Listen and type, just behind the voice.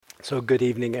So good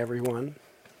evening, everyone.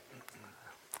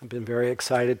 I've been very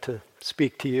excited to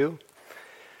speak to you.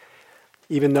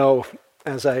 Even though,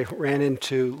 as I ran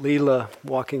into Leela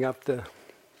walking up the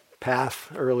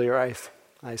path earlier,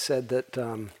 I said that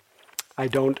I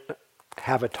don't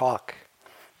have a talk.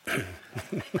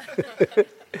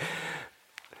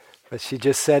 But she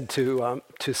just said to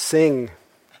sing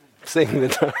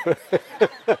the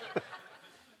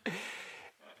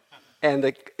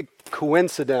and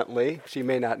coincidentally, she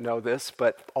may not know this,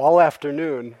 but all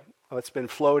afternoon, it's been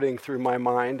floating through my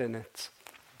mind, and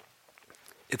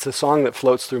it's a song that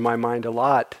floats through my mind a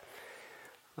lot,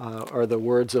 are the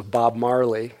words of Bob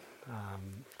Marley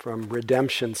from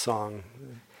Redemption Song,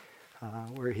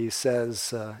 where he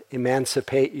says,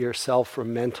 "Emancipate yourself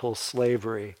from mental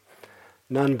slavery.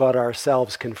 None but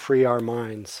ourselves can free our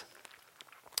minds."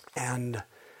 And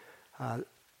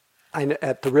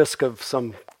at the risk of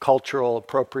some cultural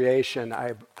appropriation,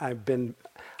 I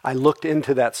looked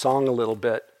into that song a little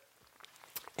bit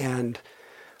and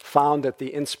found that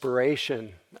the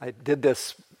inspiration, I did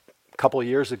this a couple of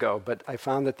years ago, but I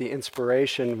found that the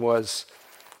inspiration was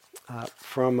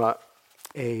from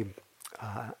a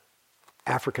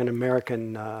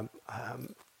African-American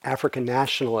African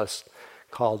nationalist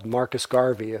called Marcus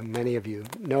Garvey, who many of you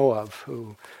know of,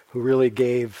 who really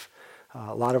gave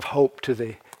a lot of hope to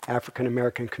the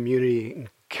African-American community,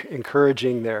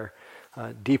 encouraging their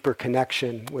deeper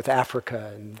connection with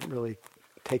Africa and really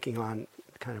taking on,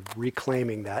 kind of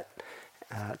reclaiming that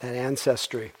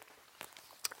ancestry.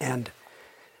 And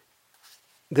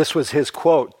this was his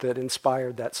quote that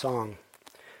inspired that song.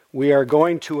 "We are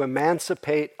going to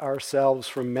emancipate ourselves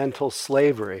from mental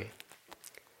slavery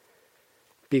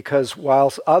because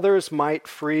whilst others might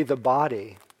free the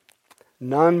body,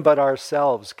 none but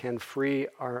ourselves can free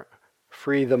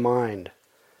the mind.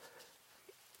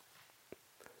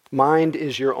 Mind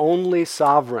is your only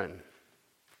sovereign,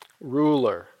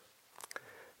 ruler.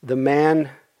 The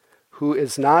man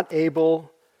who's not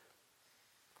able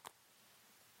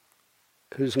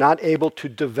to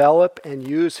develop and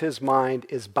use his mind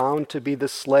is bound to be the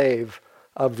slave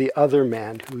of the other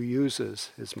man who uses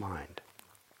his mind."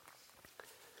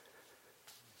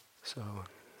 So,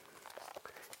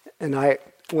 and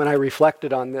when I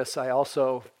reflected on this, I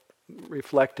also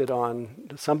reflected on,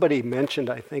 somebody mentioned,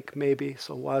 I think maybe,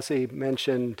 Sawazi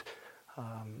mentioned,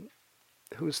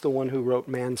 who's the one who wrote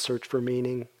Man's Search for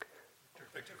Meaning?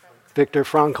 Viktor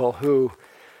Frankl,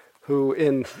 who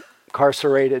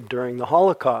incarcerated during the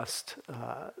Holocaust,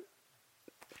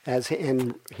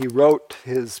 he wrote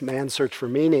his Man's Search for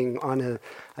Meaning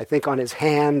I think on his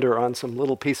hand or on some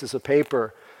little pieces of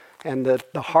paper. And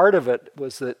the heart of it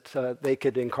was that they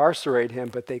could incarcerate him,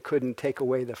 but they couldn't take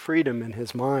away the freedom in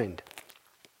his mind.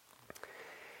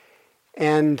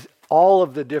 And all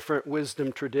of the different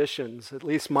wisdom traditions, at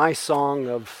least my song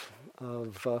of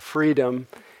freedom,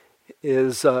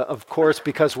 is of course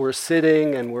because we're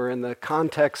sitting and we're in the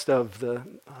context of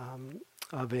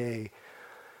a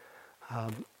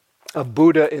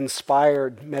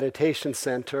Buddha-inspired meditation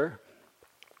center,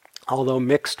 although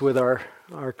mixed with our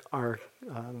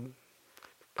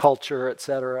culture,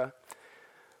 etc.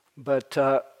 But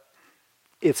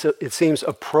it seems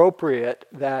appropriate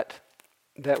that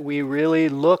we really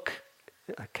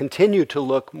continue to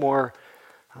look more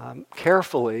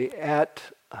carefully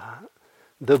at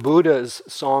the Buddha's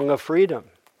Song of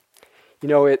Freedom. You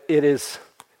know, it is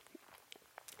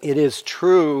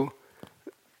true.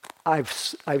 I've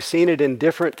seen it in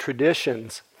different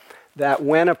traditions that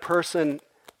when a person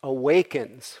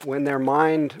awakens, when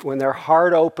their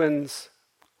heart opens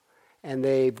and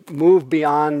they move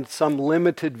beyond some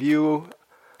limited view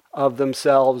of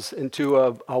themselves into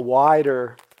a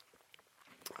wider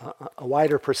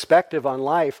perspective on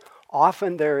life,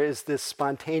 often there is this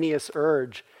spontaneous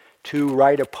urge to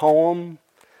write a poem,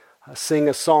 sing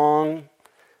a song,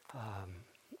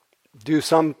 do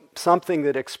something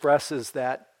that expresses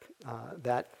that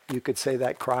you could say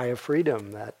that cry of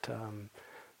freedom,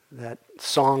 that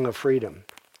song of freedom.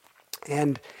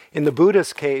 And in the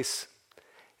Buddha's case,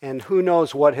 and who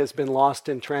knows what has been lost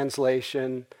in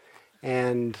translation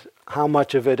and how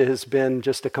much of it has been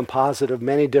just a composite of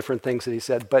many different things that he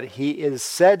said, but he is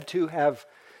said to have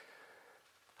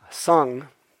sung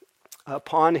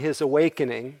upon his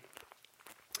awakening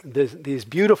these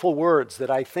beautiful words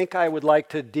that I think I would like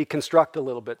to deconstruct a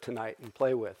little bit tonight and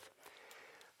play with.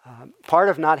 Part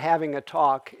of not having a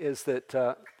talk is that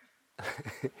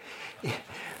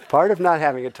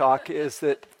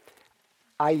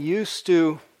I used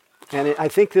to, and I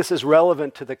think this is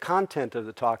relevant to the content of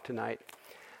the talk tonight,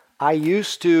 I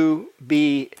used to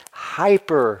be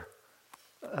hyper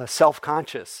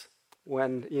self-conscious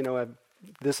when,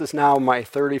 this is now my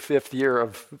 35th year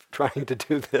of trying to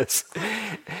do this.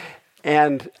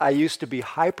 And I used to be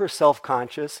hyper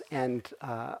self-conscious and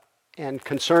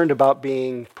concerned about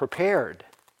being prepared.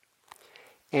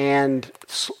 And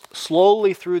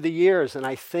slowly through the years, and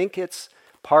I think it's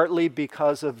partly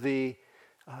because of the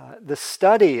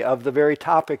study of the very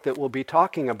topic that we'll be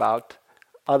talking about,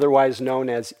 otherwise known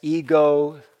as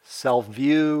ego,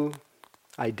 self-view,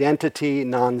 identity,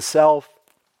 non-self.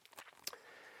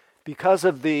 Because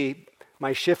of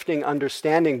my shifting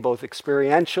understanding, both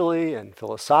experientially and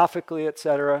philosophically,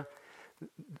 etc.,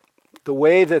 the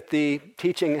way that the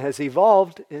teaching has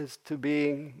evolved is to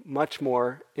being much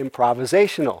more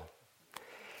improvisational.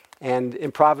 And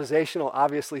improvisational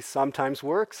obviously sometimes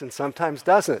works and sometimes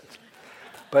doesn't.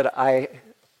 But I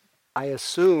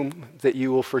assume that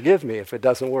you will forgive me if it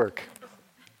doesn't work.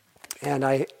 And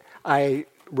I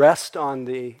rest on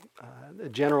the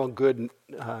general good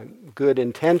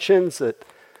intentions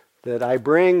that I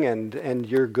bring and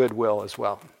your goodwill as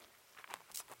well.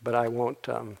 But I won't,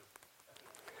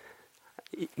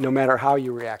 no matter how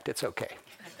you react, it's okay.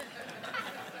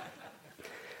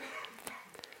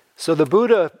 So the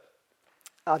Buddha,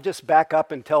 I'll just back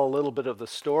up and tell a little bit of the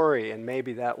story, and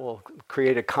maybe that will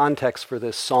create a context for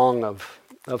this song of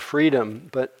freedom.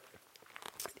 But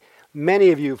many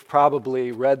of you have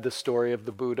probably read the story of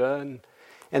the Buddha,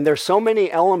 and there's so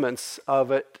many elements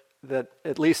of it that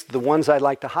at least the ones I'd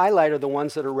like to highlight are the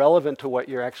ones that are relevant to what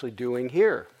you're actually doing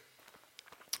here.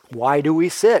 Why do we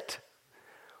sit?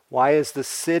 Why is the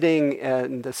sitting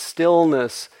and the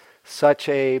stillness such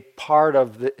a part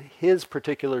of his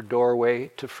particular doorway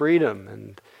to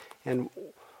freedom? And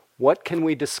what can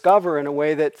we discover in a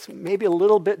way that's maybe a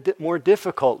little bit more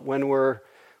difficult when we're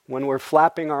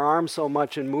flapping our arms so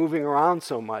much and moving around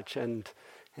so much, and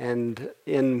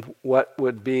in what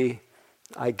would be,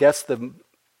 I guess, the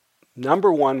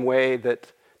number one way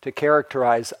to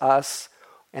characterize us,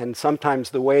 and sometimes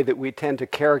the way that we tend to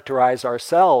characterize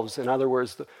ourselves. In other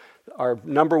words, our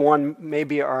number one,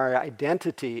 maybe our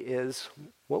identity is,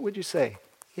 what would you say?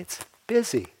 It's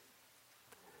busy.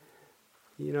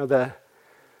 You know,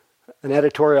 an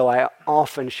editorial I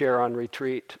often share on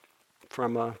retreat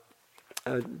from a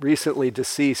recently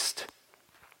deceased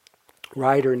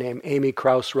writer named Amy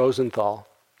Krauss Rosenthal.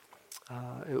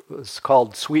 It was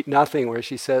called Sweet Nothing, where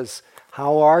she says,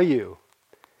 "How are you?"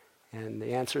 And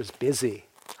the answer is busy.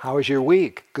 "How was your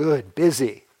week?" "Good,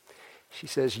 busy." She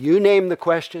says, "You name the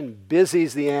question,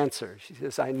 busy's the answer." She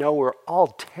says, "I know we're all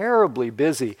terribly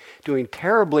busy, doing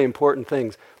terribly important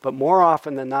things, but more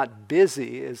often than not,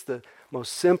 busy is the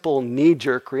most simple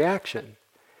knee-jerk reaction."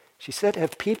 She said,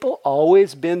 "Have people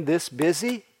always been this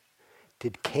busy?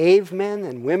 Did cavemen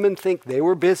and women think they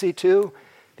were busy too?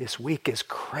 This week is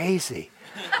crazy.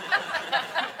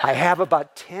 I have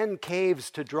about 10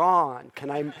 caves to draw on. Can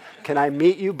I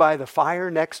meet you by the fire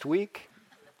next week?"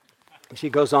 She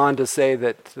goes on to say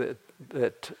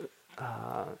that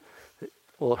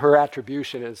her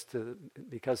attribution is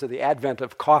because of the advent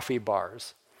of coffee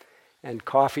bars and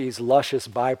coffee's luscious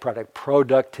byproduct,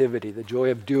 productivity, the joy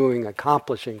of doing,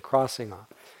 accomplishing, crossing off.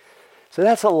 So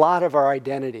that's a lot of our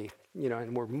identity,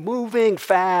 and we're moving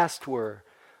fast, we're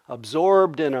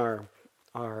absorbed in our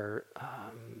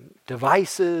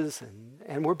devices,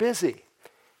 and we're busy.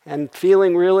 And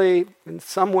feeling really, in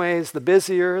some ways, the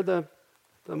busier, the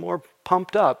more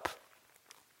pumped up.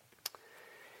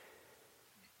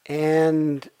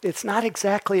 And it's not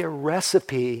exactly a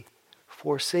recipe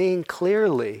for seeing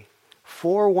clearly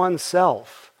for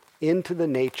oneself into the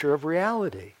nature of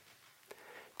reality.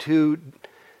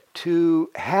 To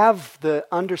have the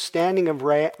understanding of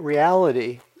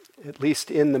reality, at least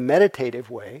in the meditative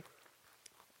way,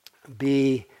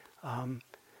 be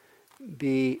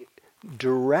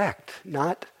direct,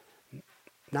 not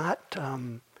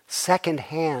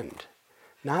secondhand,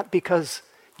 not because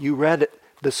you read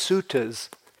the sutras,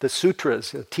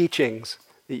 the teachings,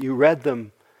 that you read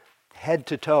them head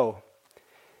to toe.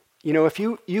 If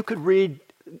you could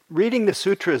reading the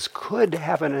sutras could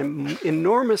have an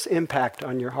enormous impact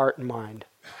on your heart and mind,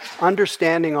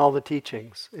 understanding all the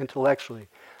teachings intellectually.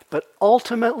 But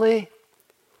ultimately,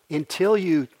 until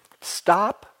you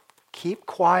stop, keep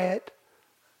quiet,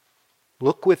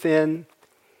 look within,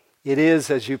 it is,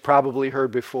 as you probably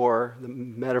heard before, the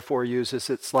metaphor uses,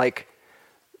 it's like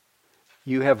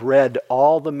you have read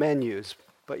all the menus,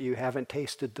 but you haven't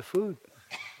tasted the food.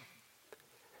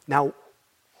 Now,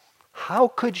 how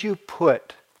could you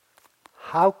put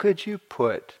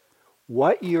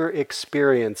what you're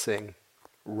experiencing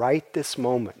right this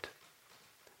moment?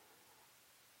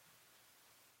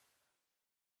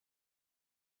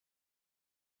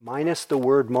 Minus the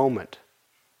word moment.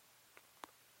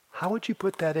 How would you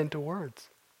put that into words?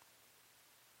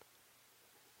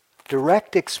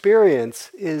 Direct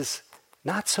experience is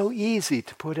not so easy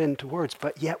to put into words,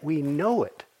 but yet we know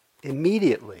it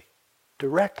immediately,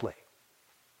 directly.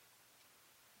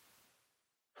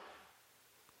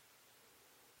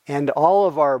 And all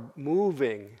of our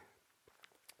moving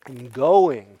and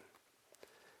going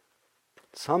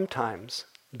sometimes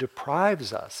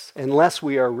deprives us, unless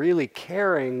we are really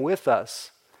carrying with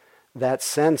us that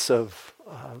sense of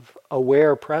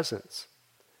aware presence.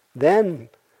 Then,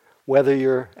 whether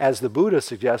you're, as the Buddha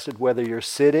suggested, whether you're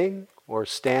sitting or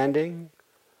standing,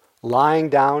 lying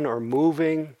down or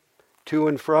moving to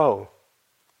and fro,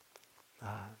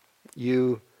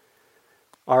 you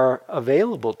are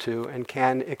available to and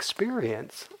can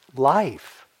experience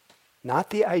life. Not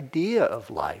the idea of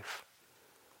life,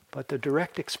 but the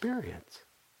direct experience.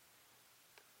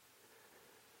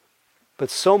 But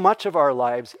so much of our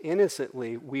lives,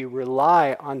 innocently, we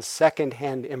rely on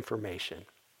second-hand information.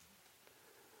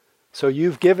 So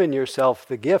you've given yourself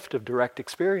the gift of direct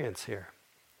experience here.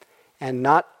 And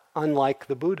not unlike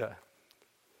the Buddha.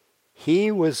 He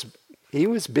was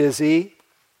busy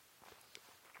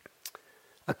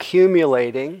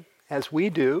accumulating, as we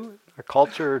do. Our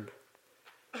culture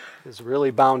is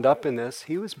really bound up in this.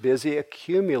 He was busy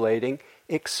accumulating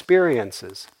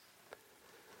experiences.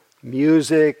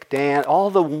 Music, dance,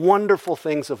 all the wonderful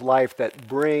things of life that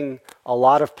bring a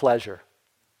lot of pleasure.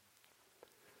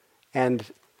 And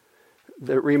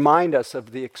that remind us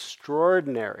of the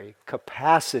extraordinary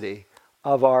capacity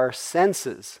of our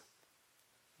senses.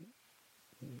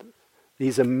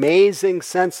 These amazing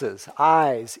senses,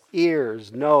 eyes,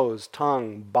 ears, nose,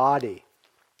 tongue, body,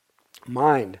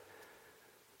 mind,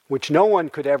 which no one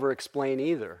could ever explain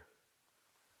either.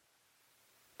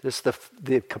 Just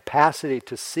the capacity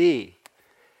to see.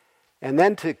 And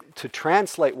then to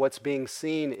translate what's being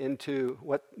seen into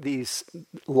what these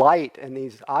light and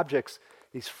these objects,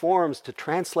 these forms, to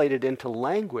translate it into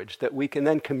language that we can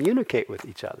then communicate with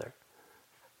each other.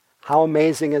 How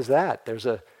amazing is that? There's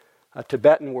a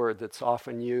Tibetan word that's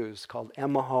often used called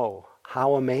emaho.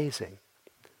 How amazing.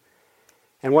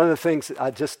 And one of the things, I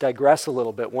just digress a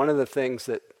little bit, one of the things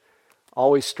that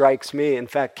always strikes me, in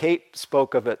fact, Kate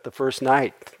spoke of it the first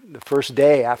night, the first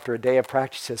day after a day of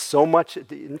practice. She says, so much,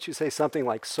 didn't you say something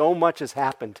like, so much has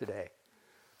happened today?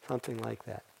 Something like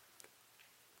that.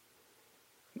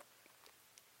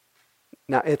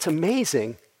 Now, it's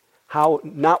amazing how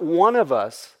not one of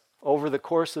us over the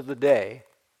course of the day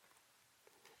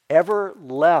ever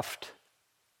left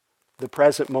the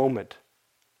present moment.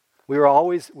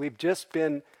 We've just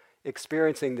been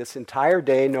experiencing this entire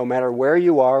day, no matter where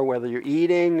you are, whether you're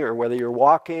eating or whether you're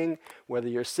walking, whether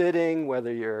you're sitting,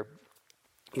 whether you're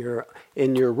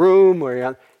in your room,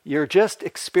 or you're just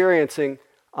experiencing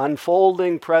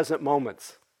unfolding present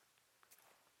moments.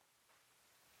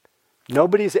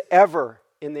 Nobody's ever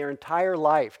in their entire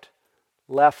life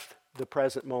left the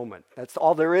present moment. That's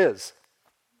all there is.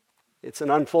 It's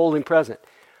an unfolding present.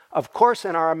 Of course,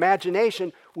 in our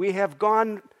imagination, we've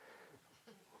gone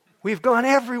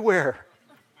everywhere.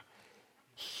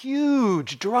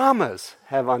 Huge dramas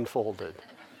have unfolded.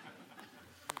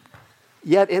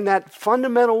 Yet in that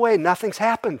fundamental way, nothing's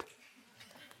happened.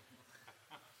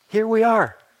 Here we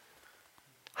are.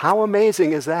 How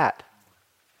amazing is that?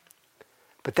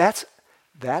 But that's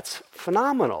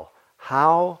phenomenal.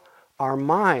 How our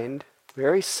mind,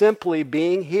 very simply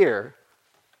being here,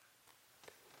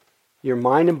 your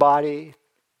mind and body,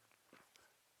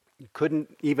 you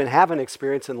couldn't even have an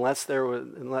experience unless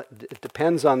it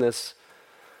depends on this,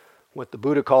 what the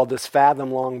Buddha called this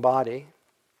fathom-long body.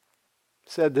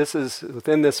 Said this is,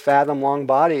 within this fathom-long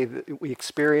body, we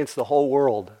experience the whole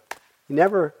world. You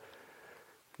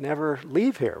never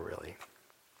leave here, really.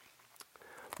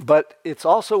 But it's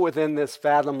also within this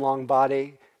fathom-long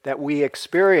body that we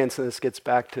experience, and this gets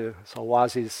back to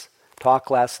Salwazi's talk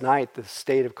last night, the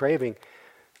state of craving.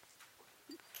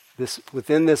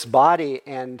 Within this body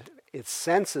and its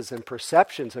senses and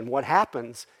perceptions, and what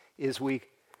happens is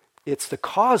it's the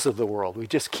cause of the world. We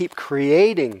just keep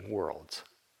creating worlds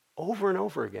over and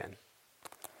over again.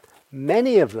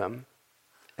 Many of them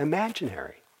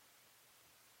imaginary.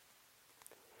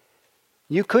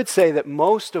 You could say that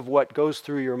most of what goes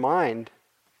through your mind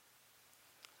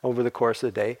over the course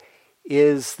of the day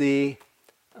is the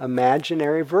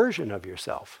imaginary version of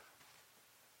yourself.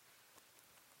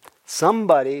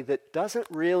 Somebody that doesn't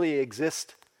really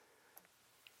exist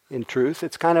in truth.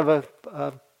 It's kind of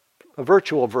a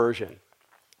virtual version.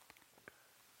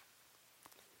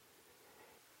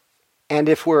 And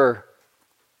if we're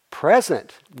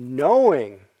present,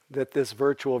 knowing that this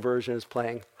virtual version is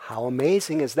playing. How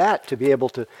amazing is that, to be able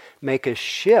to make a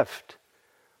shift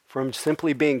from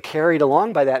simply being carried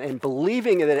along by that and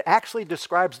believing that it actually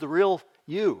describes the real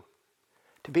you,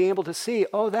 to being able to see,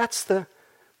 oh, that's the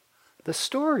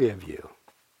story of you.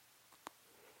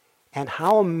 And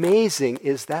how amazing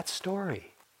is that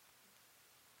story?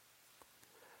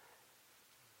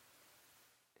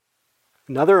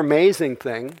 Another amazing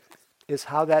thing is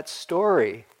how that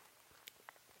story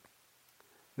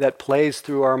that plays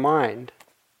through our mind,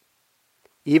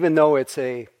 even though it's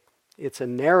a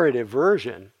narrative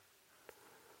version,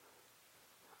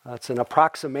 it's an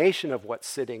approximation of what's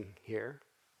sitting here.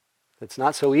 It's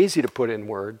not so easy to put in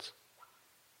words.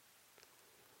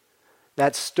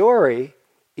 That story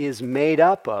is made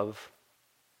up of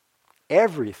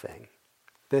everything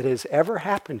that has ever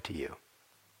happened to you.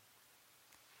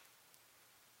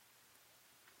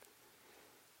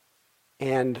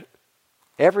 And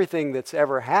everything that's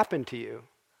ever happened to you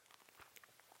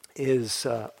is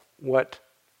what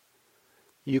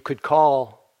you could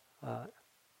call,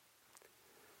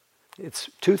 it's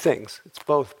two things. It's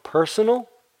both personal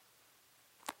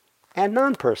and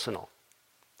non-personal.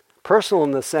 Personal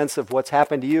in the sense of what's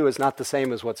happened to you is not the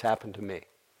same as what's happened to me.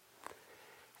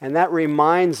 And that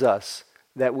reminds us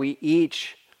that we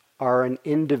each are an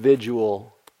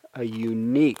individual, a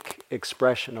unique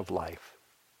expression of life.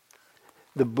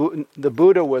 The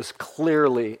Buddha was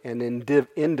clearly an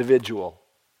individual,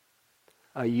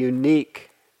 a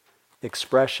unique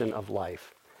expression of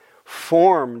life,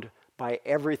 formed by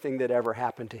everything that ever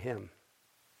happened to him.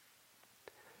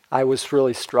 I was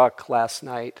really struck last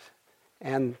night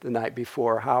and the night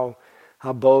before how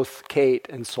both Kate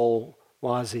and Sol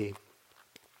Wazi,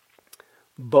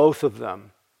 both of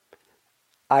them,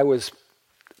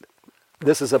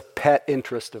 this is a pet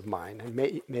interest of mine, and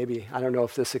maybe, I don't know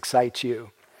if this excites you,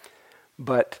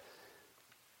 but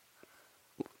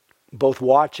both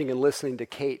watching and listening to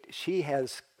Kate, she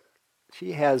has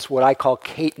what I call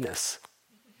Kate-ness.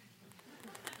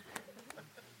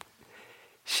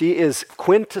 She is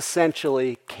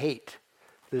quintessentially Kate.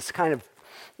 This kind of,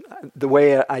 the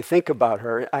way I think about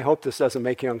her, I hope this doesn't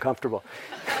make you uncomfortable.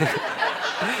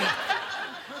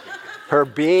 Her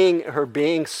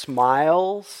being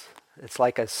smiles. It's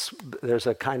like there's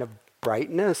a kind of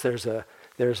brightness. There's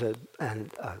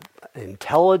an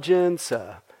intelligence,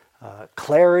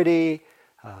 clarity,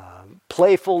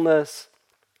 playfulness,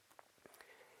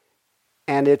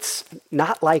 and it's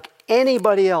not like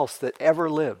anybody else that ever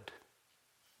lived.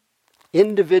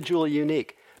 Individual,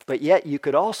 unique. But yet you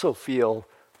could also feel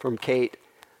from Kate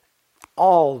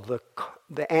all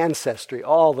the ancestry,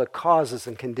 all the causes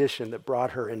and condition that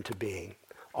brought her into being.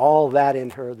 All that in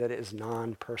her that is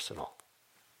non-personal.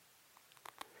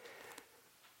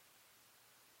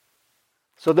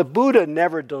 So the Buddha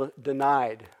never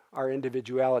denied our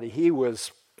individuality. He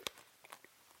was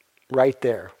right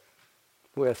there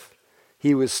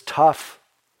he was tough,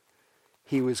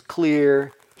 he was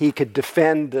clear, he could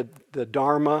defend the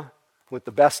Dharma with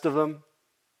the best of them.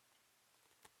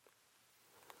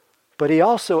 But he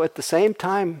also at the same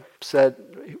time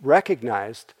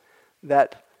recognized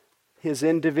that his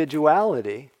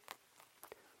individuality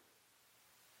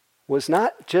did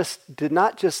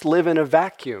not just live in a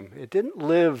vacuum. It didn't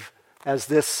live as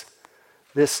this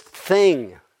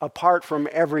thing apart from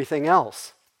everything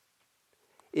else.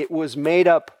 It was made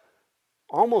up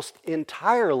almost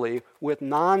entirely with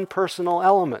non-personal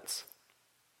elements.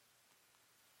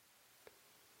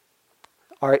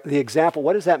 All right, the example,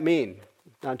 what does that mean?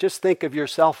 Now just think of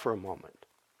yourself for a moment.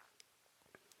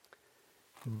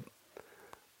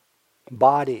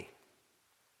 Body,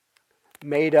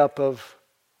 made up of,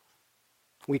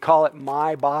 we call it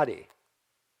my body.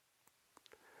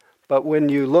 But when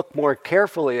you look more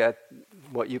carefully at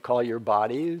what you call your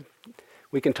body,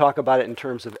 we can talk about it in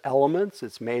terms of elements.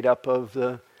 It's made up of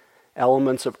the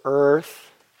elements of earth,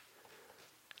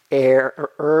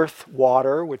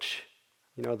 water, which,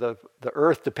 the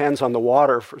earth depends on the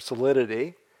water for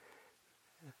solidity.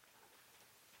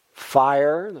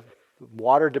 Fire, the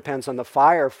water depends on the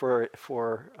fire for if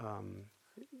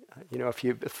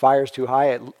fire's too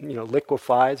high, it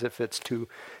liquefies. If it's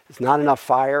not enough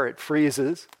fire, it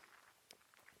freezes.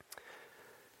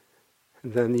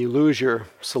 Then you lose your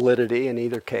solidity in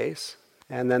either case.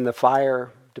 And then the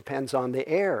fire depends on the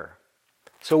air.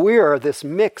 So we are this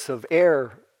mix of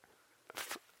air,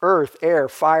 earth, air,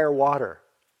 fire, water.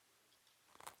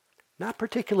 Not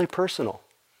particularly personal.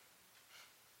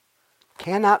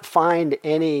 Cannot find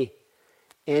any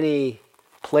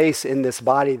place in this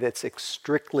body that's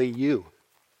strictly you.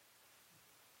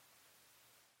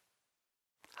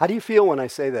 How do you feel when I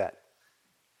say that?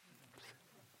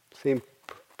 Seem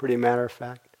Pretty matter of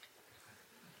fact.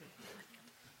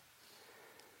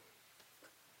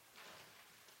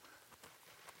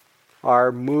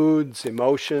 Our moods,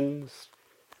 emotions,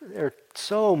 they're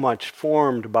so much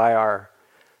formed by our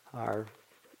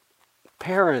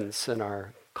parents and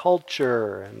our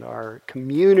culture and our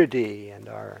community and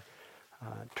our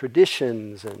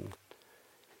traditions. And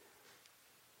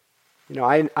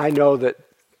I know that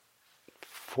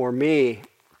for me,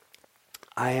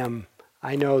 I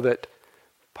know that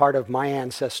part of my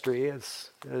ancestry is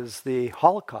the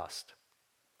Holocaust,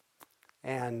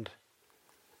 and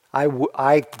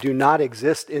I do not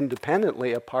exist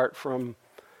independently apart from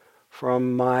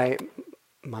my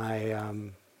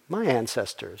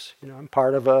ancestors. I'm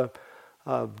part of a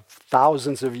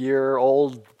thousands of year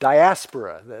old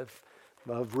diaspora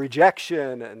of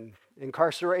rejection and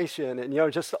incarceration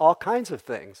and just all kinds of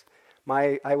things.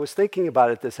 I was thinking about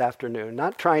it this afternoon,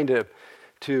 not trying to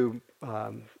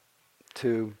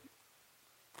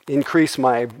increase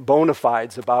my bona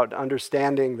fides about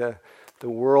understanding the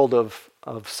world of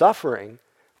suffering,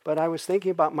 but I was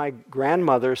thinking about my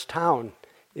grandmother's town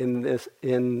in Belarus,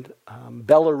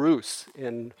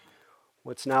 in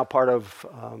what's now part of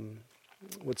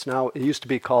it used to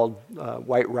be called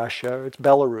White Russia. It's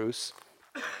Belarus,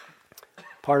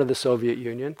 part of the Soviet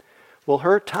Union. Well,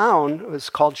 her town was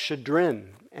called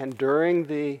Shadrin, and during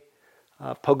the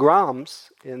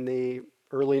pogroms in the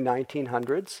early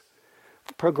 1900s,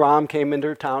 pogrom came into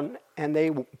her town and they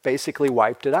basically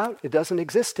wiped it out. It doesn't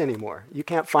exist anymore. You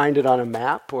can't find it on a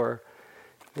map or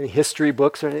in history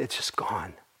books, or it's just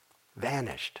gone,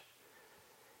 vanished.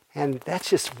 And that's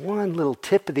just one little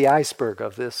tip of the iceberg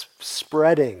of this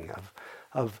spreading,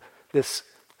 of this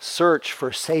search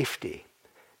for safety.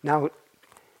 Now,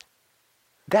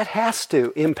 that has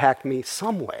to impact me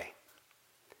some way.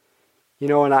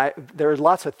 And there are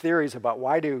lots of theories about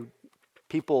why do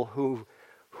people who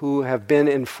have been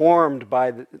informed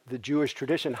by the Jewish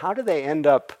tradition, how do they end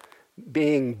up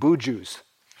being Jews?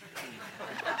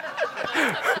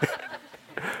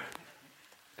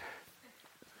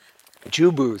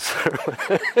 Jubus.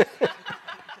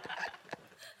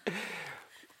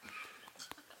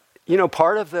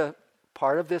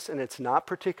 Part of this, and it's not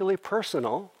particularly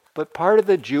personal, but part of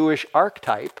the Jewish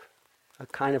archetype, a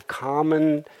kind of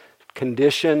common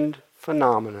conditioned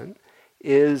phenomenon,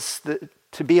 is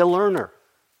to be a learner.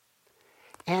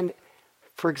 And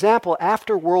for example,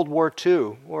 after World War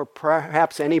II, or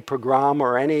perhaps any pogrom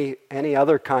or any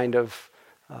other kind of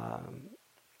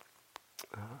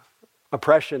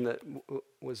oppression that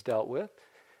was dealt with,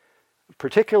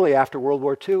 particularly after World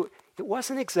War II, it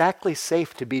wasn't exactly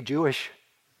safe to be Jewish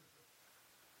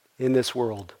in this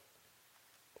world.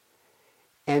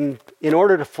 And in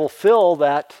order to fulfill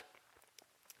that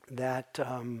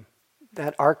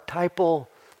archetypal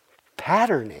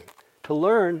patterning, to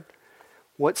learn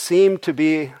what seemed to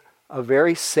be a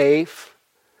very safe,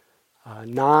 I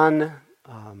want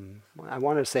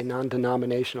to say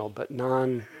non-denominational, but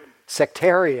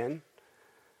non-sectarian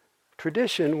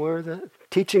tradition were the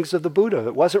teachings of the Buddha.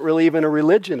 It wasn't really even a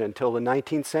religion until the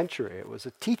 19th century. It was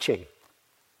a teaching.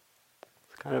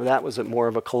 That was more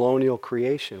of a colonial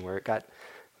creation where it got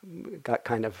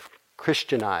kind of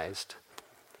Christianized,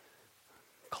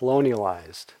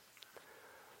 colonialized.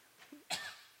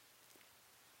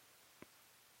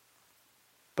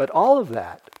 But all of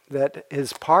that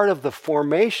is part of the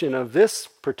formation of this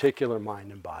particular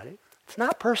mind and body. It's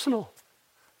not personal.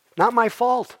 Not my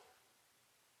fault.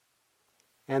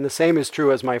 And the same is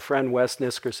true, as my friend Wes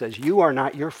Nisker says, you are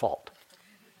not your fault.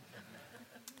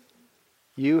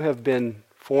 You have been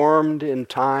formed in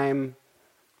time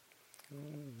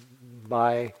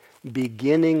by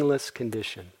beginningless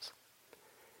conditions.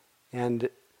 And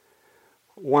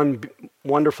one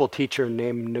wonderful teacher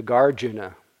named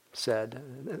Nagarjuna said,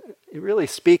 really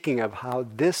speaking of how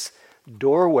this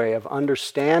doorway of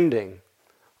understanding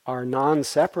our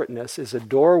non-separateness is a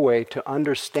doorway to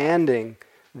understanding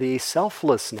the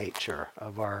selfless nature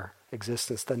of our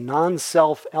existence, the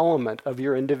non-self element of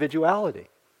your individuality.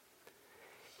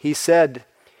 He said,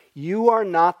 you are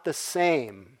not the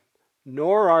same,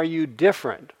 nor are you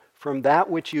different from that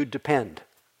which you depend.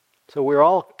 So we're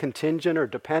all contingent or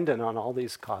dependent on all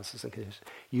these causes and conditions.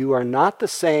 You are not the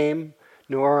same,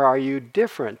 nor are you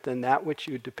different than that which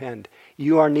you depend.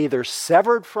 You are neither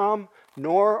severed from,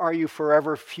 nor are you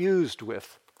forever fused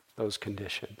with those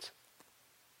conditions.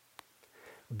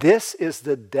 This is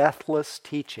the deathless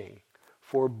teaching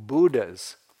for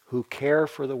Buddhas who care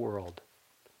for the world.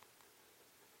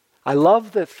 I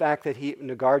love the fact that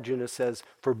Nagarjuna says,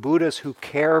 for Buddhas who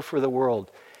care for the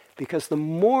world, because the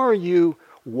more you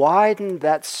widen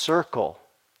that circle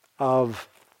of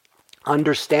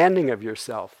understanding of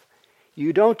yourself.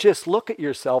 You don't just look at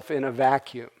yourself in a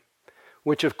vacuum,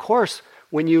 which of course,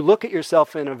 when you look at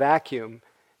yourself in a vacuum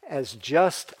as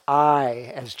just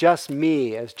I, as just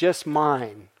me, as just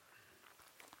mine,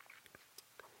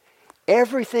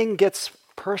 everything gets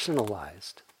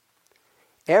personalized.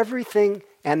 Everything,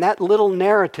 and that little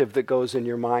narrative that goes in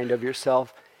your mind of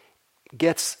yourself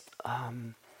gets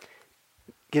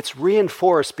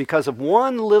reinforced because of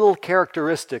one little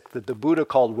characteristic that the Buddha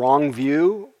called wrong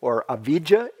view or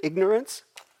avidya, ignorance.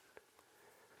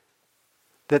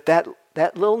 That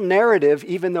little narrative,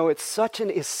 even though it's such an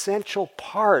essential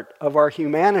part of our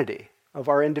humanity, of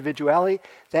our individuality,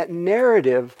 that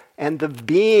narrative and the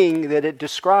being that it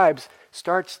describes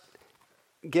starts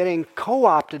getting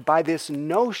co-opted by this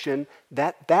notion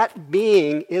that that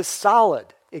being is solid,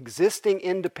 existing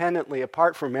independently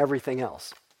apart from everything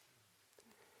else.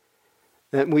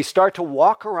 That we start to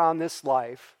walk around this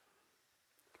life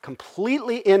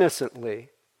completely innocently,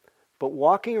 but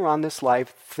walking around this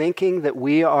life thinking that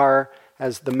we are,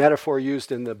 as the metaphor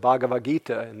used in the Bhagavad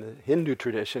Gita in the Hindu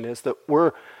tradition, is that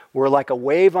we're like a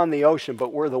wave on the ocean,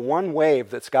 but we're the one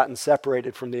wave that's gotten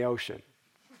separated from the ocean.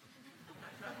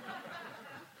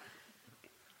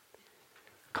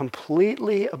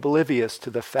 Completely oblivious to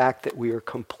the fact that we are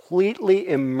completely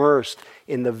immersed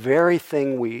in the very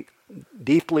thing we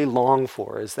deeply long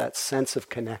for, is that sense of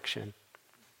connection.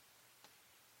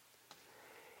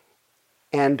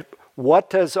 And what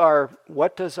does our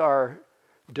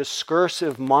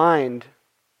discursive mind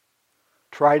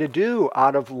try to do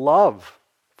out of love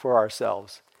for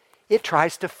ourselves? It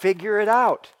tries to figure it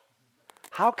out.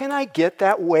 How can I get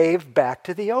that wave back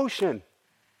to the ocean?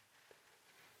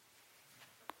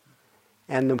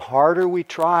 And the harder we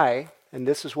try, and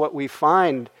this is what we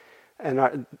find,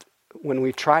 when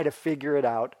we try to figure it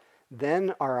out,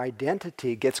 then our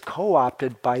identity gets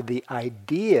co-opted by the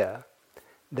idea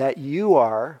that you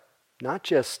are not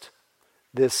just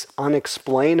this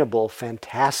unexplainable,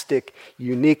 fantastic,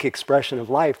 unique expression of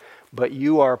life, but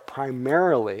you are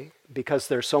primarily, because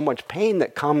there's so much pain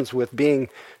that comes with being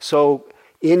so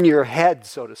in your head,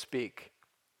 so to speak,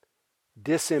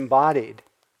 disembodied,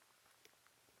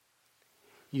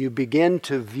 you begin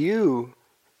to view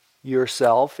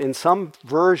yourself in some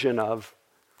version of,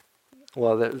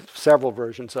 well, there's several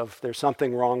versions of, there's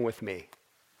something wrong with me.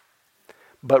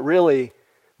 But really,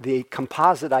 the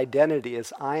composite identity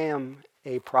is, I am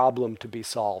a problem to be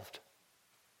solved.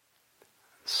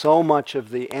 So much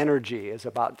of the energy is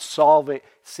about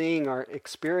seeing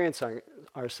experiencing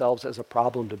ourselves as a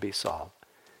problem to be solved.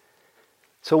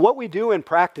 So what we do in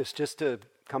practice, just to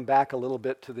come back a little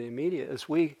bit to the immediate, is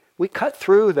we cut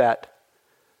through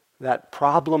that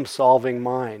problem-solving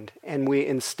mind, and we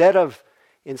instead of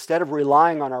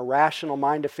relying on our rational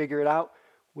mind to figure it out,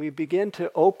 we begin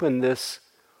to open this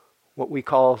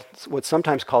what's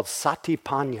sometimes called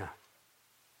satipanya,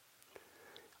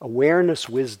 awareness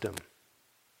wisdom,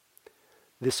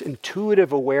 this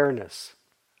intuitive awareness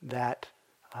that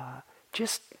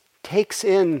just takes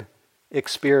in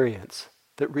experience,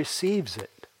 that receives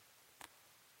it,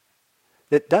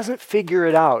 that doesn't figure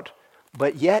it out,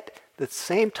 but yet at the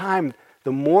same time,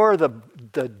 the more the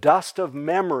dust of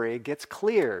memory gets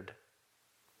cleared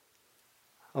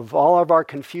of all of our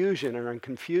confusion and our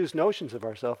confused notions of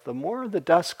ourselves, the more the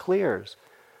dust clears,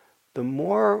 the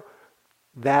more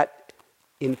that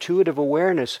intuitive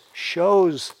awareness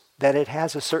shows that it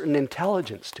has a certain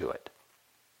intelligence to it.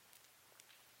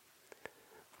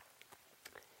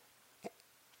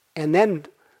 And then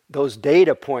those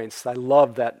data points, I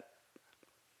love that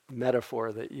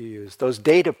metaphor that you use, those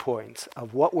data points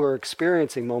of what we're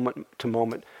experiencing moment to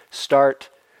moment start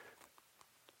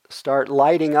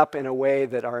lighting up in a way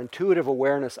that our intuitive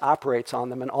awareness operates on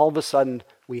them, and all of a sudden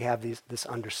we have this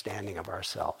understanding of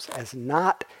ourselves as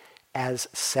not as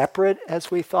separate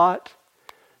as we thought,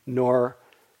 nor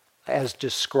as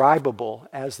describable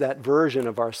as that version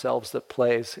of ourselves that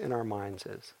plays in our minds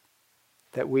is.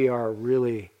 That we are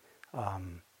really,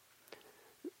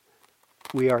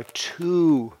 we are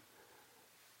too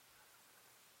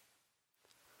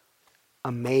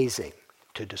amazing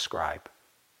to describe.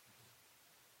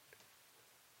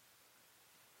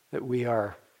 That we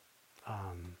are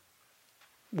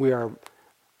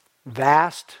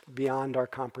vast beyond our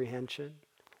comprehension.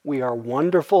 We are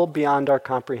wonderful beyond our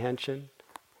comprehension.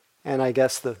 And I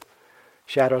guess the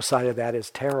shadow side of that is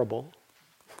terrible.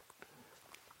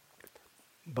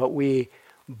 But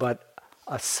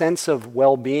a sense of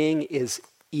well-being is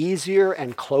easier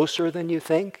and closer than you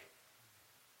think.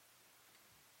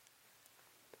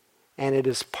 And it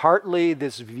is partly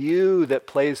this view that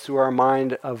plays through our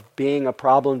mind of being a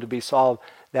problem to be solved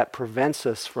that prevents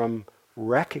us from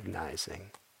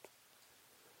recognizing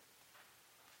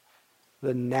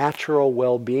the natural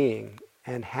well-being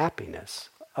and happiness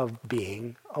of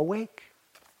being awake.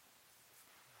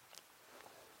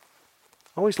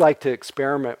 I always like to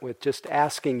experiment with just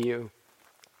asking you,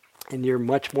 and you're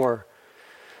much more,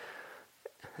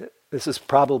 this is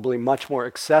probably much more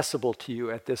accessible to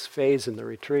you at this phase in the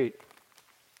retreat.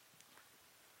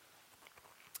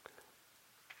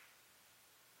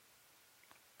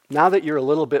 Now that you're a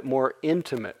little bit more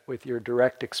intimate with your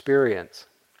direct experience,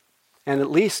 and at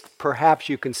least perhaps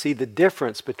you can see the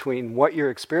difference between what you're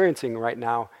experiencing right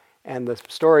now and the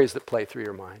stories that play through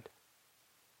your mind.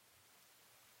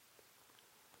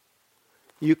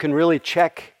 You can really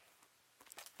check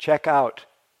out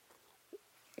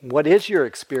what is your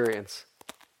experience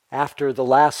after the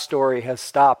last story has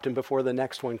stopped and before the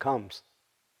next one comes.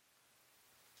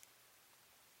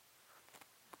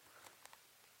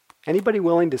 Anybody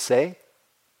willing to say?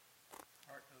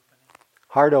 Heart opening.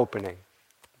 Heart opening.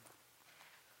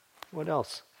 What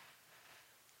else?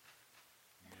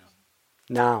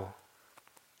 Now.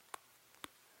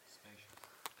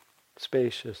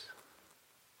 Spacious.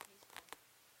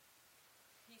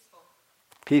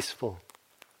 Peaceful.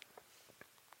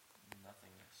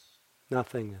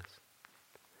 Nothingness.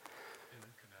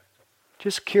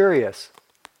 Just curious.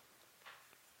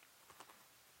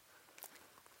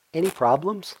 Any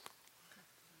problems?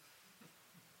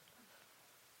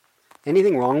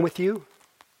 Anything wrong with you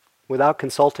without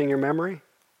consulting your memory?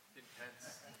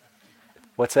 Intense.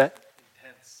 What's that?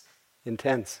 Intense.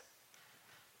 Intense.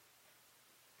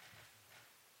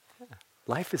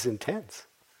 Life is intense.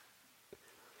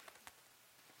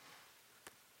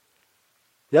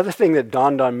 The other thing that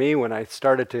dawned on me when I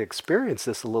started to experience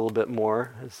this a little bit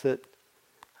more is that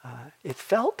it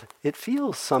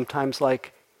feels sometimes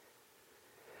like,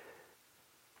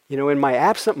 in my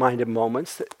absent-minded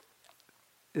moments, that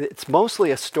it's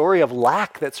mostly a story of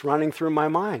lack that's running through my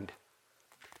mind.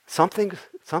 Something's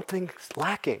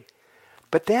lacking.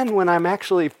 But then when I'm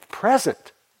actually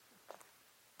present,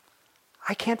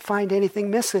 I can't find anything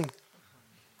missing,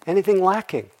 anything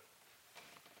lacking.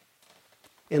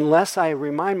 Unless I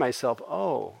remind myself,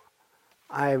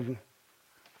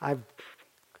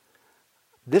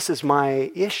 this is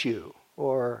my issue,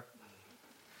 or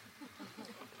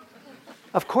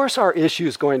of course our issue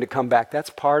is going to come back. That's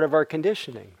part of our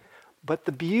conditioning. But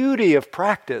the beauty of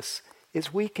practice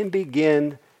is we can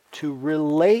begin to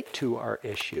relate to our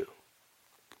issue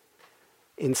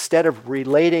instead of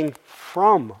relating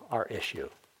from our issue.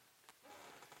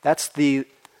 That's the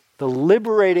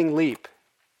liberating leap.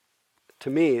 To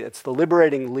me, it's the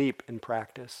liberating leap in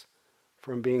practice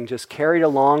from being just carried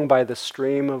along by the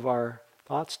stream of our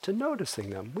thoughts to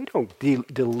noticing them. We don't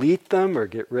delete them or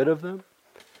get rid of them.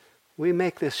 We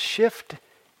make this shift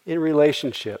in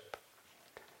relationship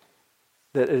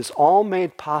that is all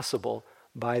made possible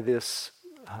by this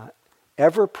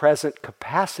ever-present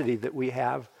capacity that we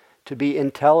have to be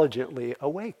intelligently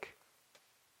awake.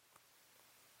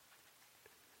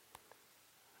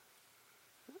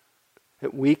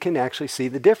 That we can actually see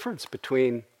the difference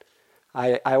between,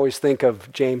 I always think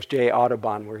of James J.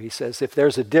 Audubon, where he says, if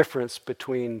there's a difference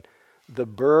between the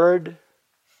bird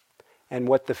and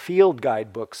what the field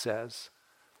guidebook says,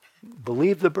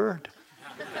 believe the bird.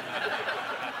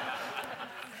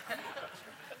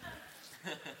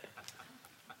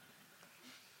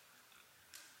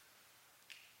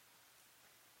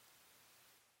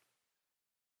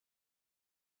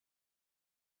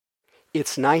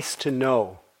 It's nice to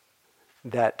know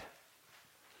that,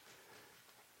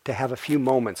 to have a few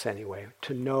moments anyway,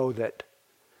 to know that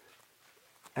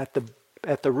at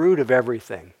the root of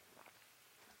everything,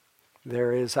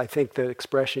 there is, I think the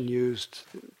expression used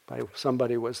by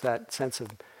somebody was that sense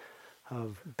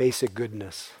of basic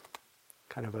goodness,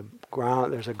 kind of a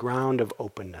ground, there's a ground of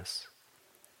openness,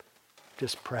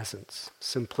 just presence,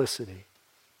 simplicity.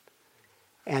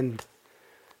 And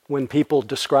when people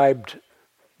described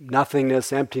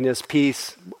nothingness, emptiness,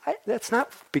 peace, that's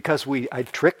not because I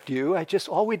tricked you.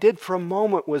 All we did for a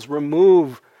moment was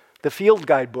remove the field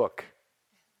guidebook.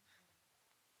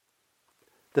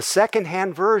 The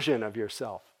second-hand version of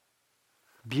yourself.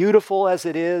 Beautiful as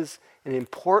it is, and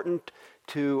important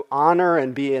to honor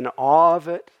and be in awe of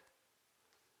it,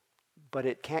 but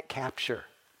it can't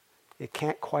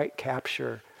quite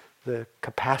capture the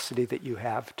capacity that you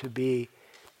have to be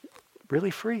really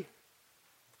free.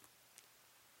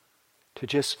 To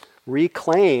just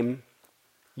reclaim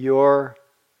your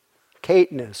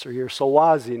Kateness or your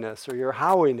Sawaziness or your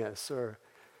Howiness, or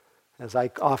as I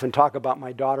often talk about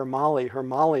my daughter Molly, her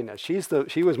Molliness.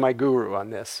 She was my guru on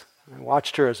this. I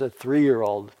watched her as a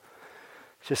 3-year-old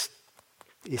just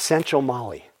Essential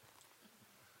Molly.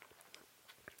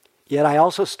 Yet I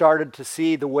also started to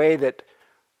see the way that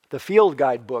the field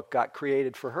guide book got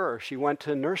created for her. She went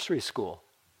to nursery school.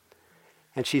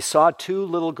 And she saw two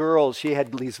little girls. She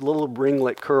had these little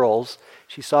ringlet curls.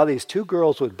 She saw these two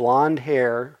girls with blonde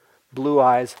hair, blue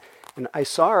eyes. And I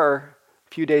saw her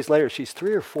a few days later. She's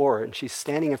 3 or 4, and she's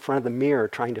standing in front of the mirror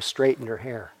trying to straighten her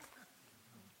hair.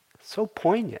 So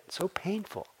poignant, so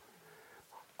painful.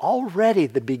 Already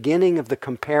the beginning of the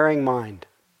comparing mind.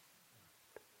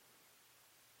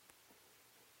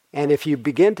 And if you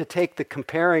begin to take the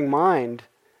comparing mind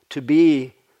to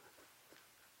be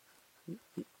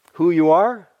who you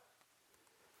are,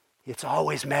 it's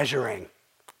always measuring.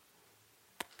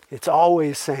 It's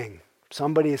always saying,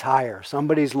 somebody's higher,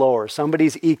 somebody's lower,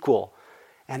 somebody's equal.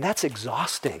 And that's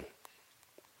exhausting.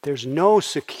 There's no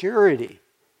security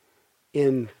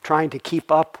in trying to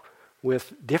keep up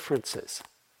with differences.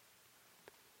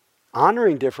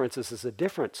 Honoring differences is a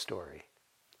different story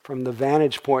from the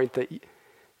vantage point that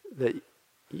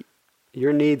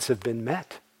your needs have been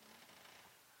met.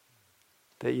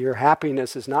 That your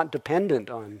happiness is not dependent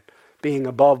on being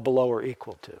above, below, or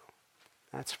equal to.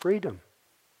 That's freedom.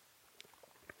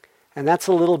 And that's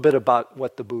a little bit about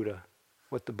what the Buddha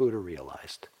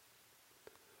realized.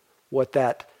 What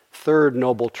that third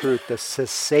noble truth, the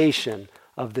cessation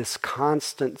of this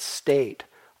constant state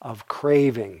of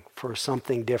craving for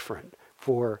something different,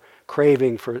 for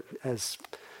craving for, as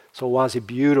Solwazi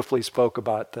beautifully spoke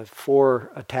about, the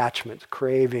 4 attachments,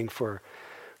 craving for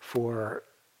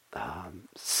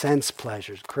sense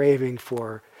pleasures, craving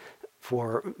for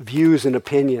views and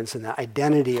opinions and the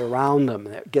identity around them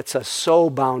that gets us so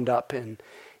bound up in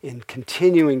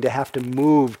continuing to have to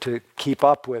move to keep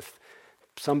up with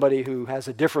somebody who has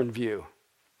a different view,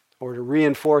 or to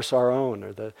reinforce our own,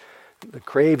 or the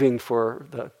craving for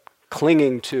the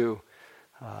clinging to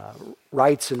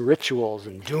rites and rituals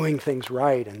and doing things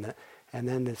right, and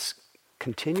then this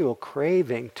continual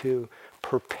craving to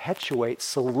perpetuate,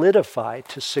 solidify,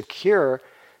 to secure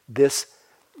this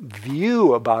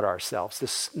view about ourselves,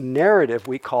 this narrative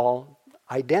we call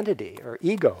identity or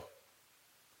ego.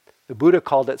 The Buddha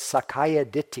called it Sakaya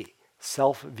Ditti,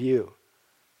 self-view.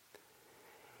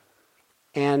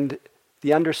 And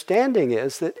the understanding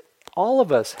is that all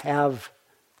of us have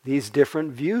these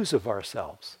different views of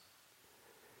ourselves.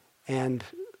 And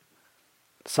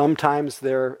sometimes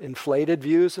they're inflated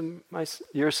views of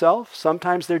yourself,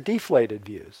 sometimes they're deflated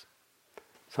views.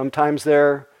 Sometimes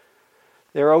they're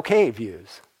okay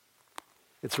views.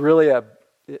 It's really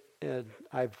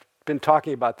I've been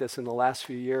talking about this in the last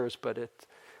few years, but it's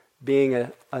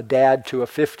being a dad to a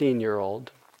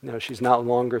 15-year-old. She's no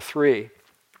longer 3.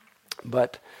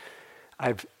 But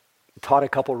I've taught a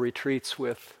couple retreats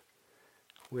with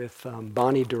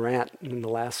Bonnie Durant in the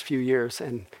last few years,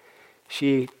 and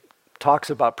she talks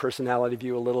about personality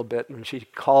view a little bit, and she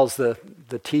calls the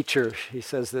teacher, she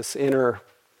says this inner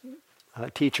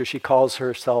teacher, she calls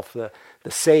herself the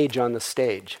sage on the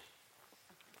stage.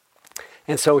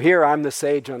 And so here I'm the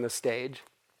sage on the stage,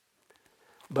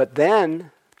 but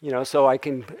then, so I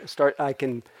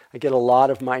get a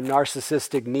lot of my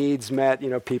narcissistic needs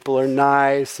met, people are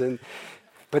nice,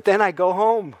 but then I go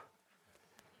home.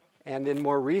 And in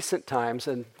more recent times,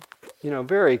 and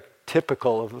very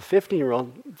typical of a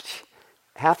 15-year-old,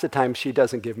 half the time she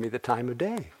doesn't give me the time of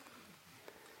day.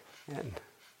 And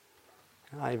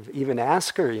I've even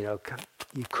asked her, you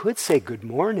could say good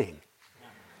morning.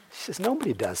 She says,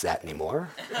 nobody does that anymore.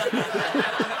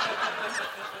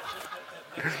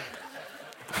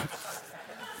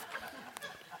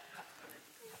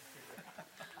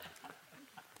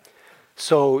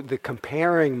 So the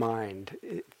comparing mind,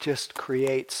 it just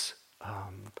creates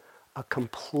a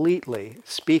completely,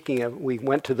 speaking of, we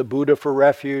went to the Buddha for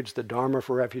refuge, the Dharma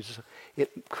for refuge,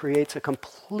 it creates a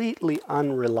completely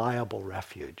unreliable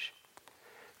refuge.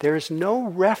 There is no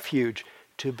refuge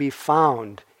to be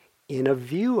found in a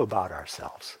view about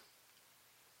ourselves.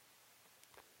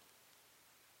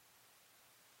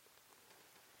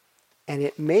 And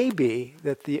it may be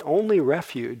that the only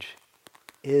refuge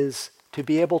is to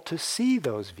be able to see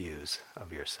those views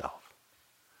of yourself,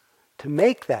 to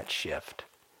make that shift,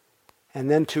 and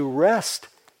then to rest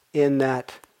in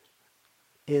that,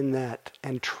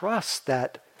 and trust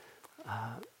that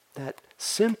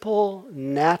simple,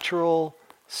 natural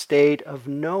state of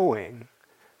knowing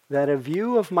that a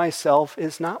view of myself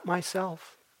is not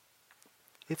myself.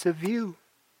 It's a view.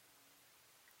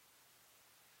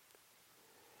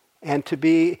 And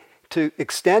to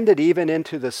extend it even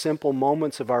into the simple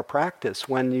moments of our practice,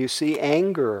 when you see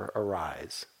anger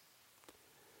arise,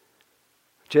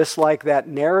 Just like that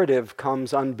narrative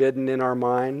comes unbidden in our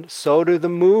mind, so do the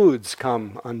moods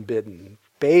come unbidden,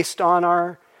 based on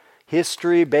our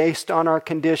history, based on our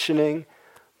conditioning.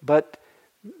 But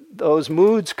those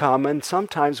moods come, and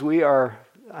sometimes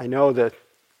I know that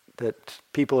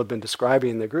people have been describing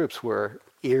in the groups, we're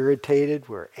irritated,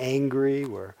 we're angry,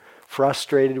 we're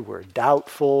frustrated, we're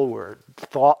doubtful, we're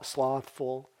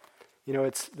slothful.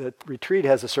 The retreat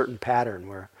has a certain pattern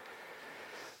where,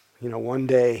 one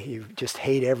day you just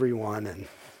hate everyone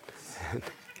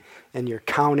and you're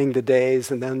counting the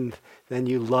days, and then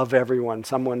you love everyone.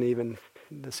 Someone even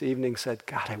this evening said,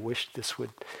 God, I wish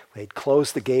they'd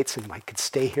close the gates and I could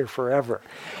stay here forever.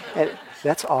 And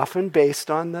that's often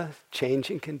based on the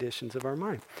changing conditions of our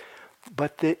mind.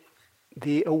 But the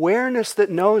awareness that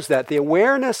knows that, the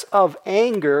awareness of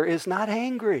anger is not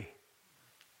angry.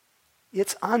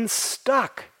 It's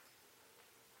unstuck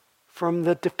from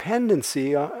the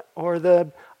dependency or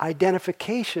the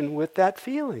identification with that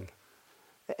feeling.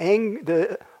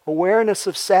 The awareness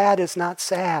of sad is not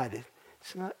sad.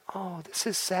 It's not, this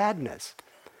is sadness.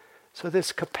 So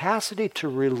this capacity to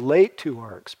relate to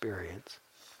our experience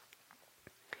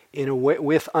in a way,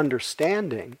 with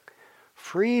understanding,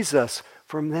 frees us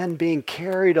from then being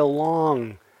carried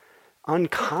along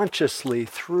unconsciously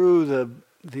through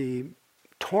the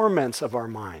torments of our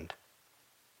mind.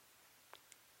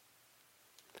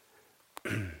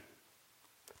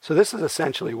 So this is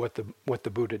essentially what the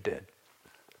Buddha did.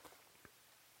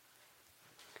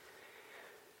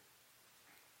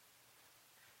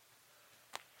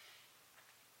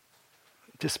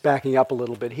 Just backing up a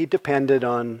little bit, he depended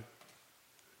on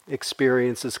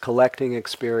experiences, collecting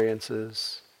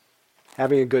experiences,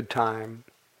 having a good time,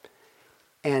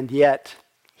 and yet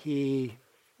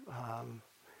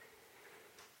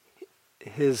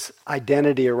his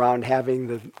identity around having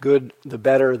the good, the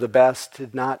better, the best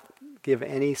did not give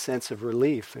any sense of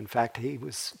relief. In fact, he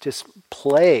was just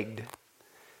plagued.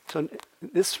 So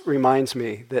this reminds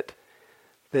me that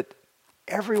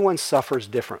everyone suffers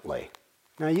differently.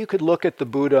 Now you could look at the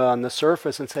Buddha on the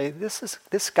surface and say,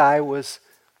 this guy was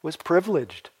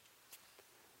privileged.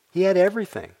 He had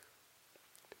everything.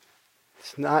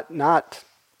 It's not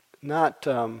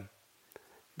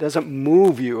doesn't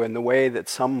move you in the way that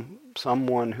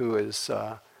someone who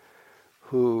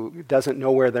doesn't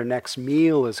know where their next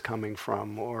meal is coming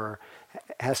from, or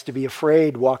has to be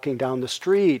afraid walking down the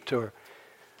street,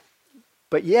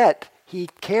 but yet he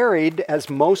carried, as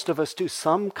most of us do,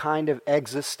 some kind of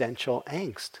existential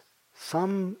angst,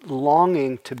 some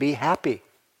longing to be happy,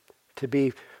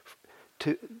 to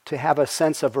have a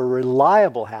sense of a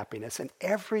reliable happiness, and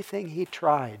everything he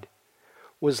tried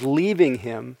was leaving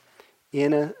him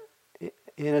in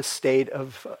a state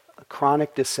of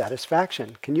chronic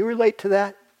dissatisfaction. Can you relate to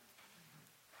that?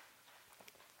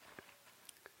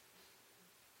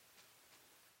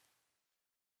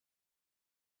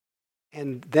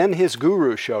 And then his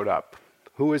guru showed up.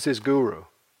 Who was his guru?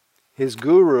 His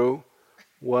guru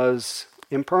was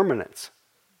impermanence.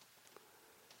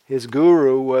 His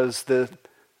guru was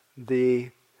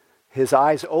his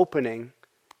eyes opening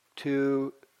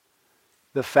to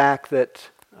the fact that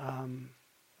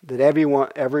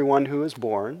everyone who is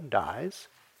born dies.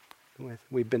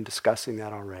 We've been discussing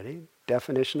that already.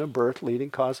 Definition of birth, leading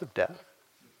cause of death.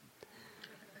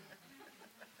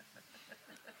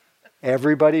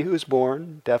 Everybody who's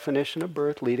born, definition of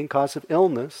birth, leading cause of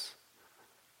illness,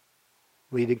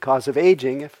 leading cause of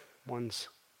aging, if one's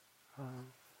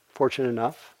fortunate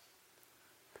enough.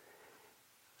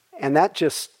 And that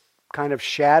just kind of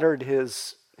shattered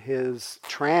his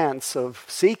trance of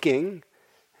seeking,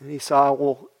 and he saw,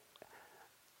 well,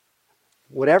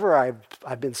 whatever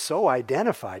I've been so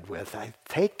identified with, I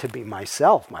take to be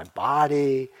myself, my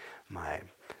body, my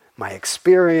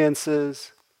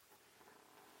experiences,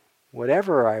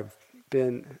 whatever I've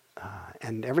been,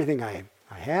 and everything I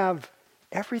have,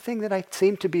 everything that I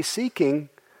seem to be seeking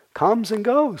comes and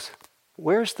goes.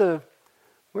 Where's the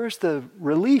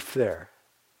relief there?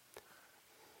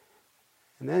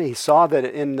 And then he saw that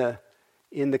in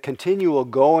the continual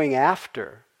going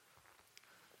after,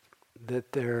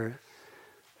 that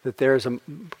there's a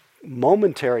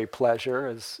momentary pleasure,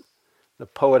 as the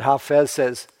poet Hafez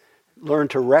says, learn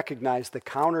to recognize the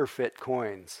counterfeit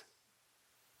coins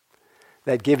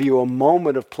that give you a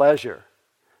moment of pleasure,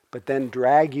 but then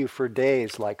drag you for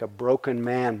days like a broken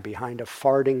man behind a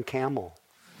farting camel.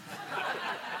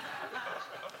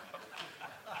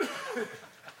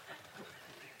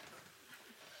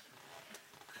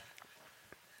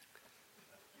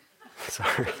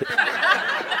 Sorry.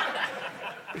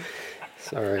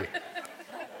 Sorry.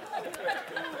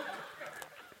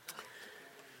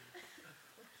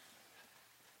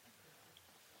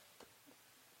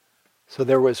 So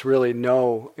there was really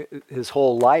his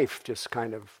whole life just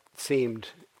kind of seemed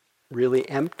really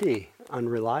empty,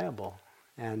 unreliable.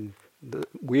 And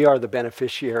we are the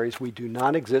beneficiaries. We do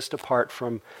not exist apart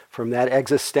from that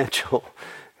existential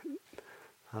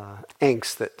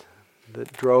angst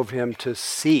that drove him to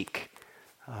seek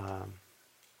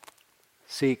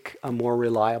a more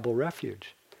reliable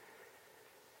refuge.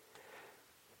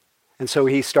 And so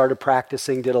he started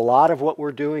practicing, did a lot of what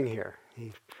we're doing here.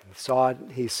 He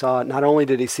saw, not only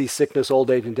did he see sickness,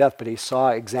 old age, and death, but he saw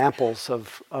examples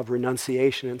of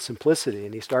renunciation and simplicity,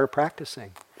 and he started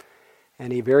practicing.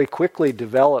 And he very quickly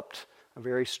developed a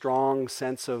very strong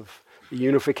sense of the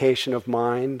unification of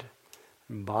mind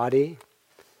and body,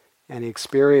 and he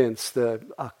experienced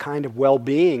a kind of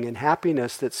well-being and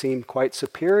happiness that seemed quite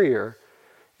superior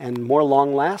and more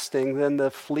long-lasting than the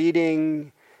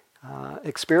fleeting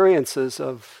experiences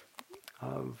of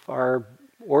our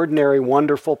ordinary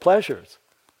wonderful pleasures.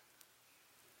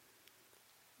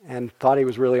 And thought he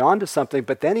was really onto something,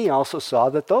 but then he also saw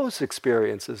that those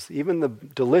experiences, even the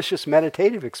delicious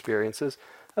meditative experiences,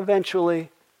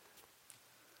 eventually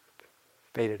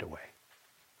faded away.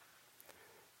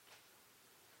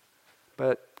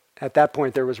 But at that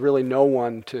point there was really no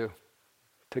one to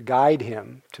guide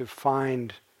him to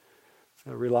find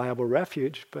a reliable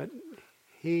refuge, but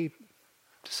he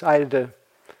decided to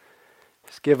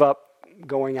just give up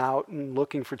going out and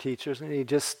looking for teachers, and he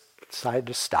just decided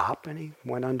to stop, and he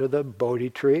went under the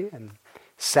Bodhi tree and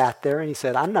sat there, and he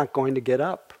said, I'm not going to get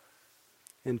up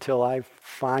until I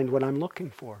find what I'm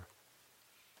looking for,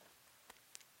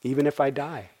 even if I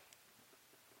die.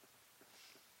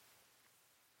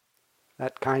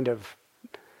 That kind of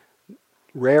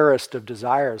rarest of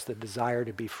desires, the desire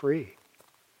to be free,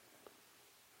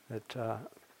 that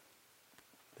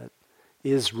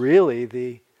is really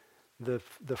the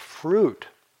fruit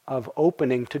of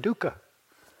opening to dukkha.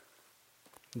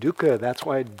 Dukkha, that's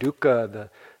why dukkha, the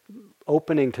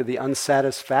opening to the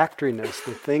unsatisfactoriness,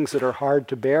 the things that are hard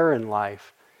to bear in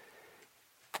life,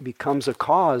 becomes a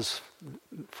cause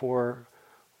for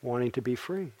wanting to be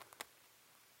free.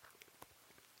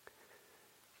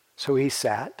 So he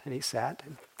sat,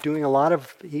 doing a lot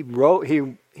of, he wrote,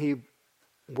 he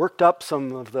worked up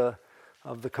some of the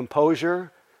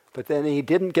composure, but then he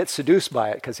didn't get seduced by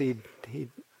it because he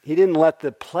didn't let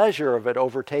the pleasure of it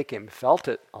overtake him. Felt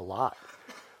it a lot,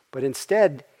 but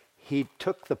instead he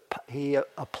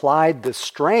applied the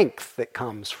strength that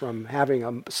comes from having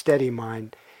a steady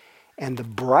mind, and the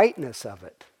brightness of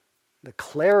it, the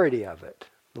clarity of it,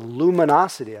 the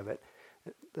luminosity of it,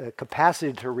 the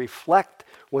capacity to reflect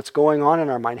what's going on in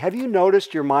our mind. Have you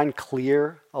noticed your mind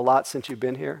clear a lot since you've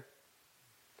been here?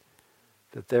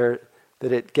 That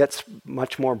it gets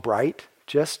much more bright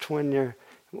just when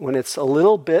it's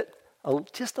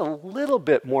just a little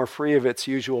bit more free of its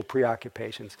usual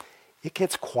preoccupations. It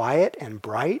gets quiet and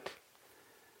bright.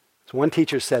 So one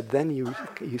teacher said, then you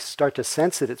start to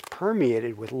sense that it's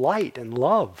permeated with light and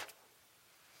love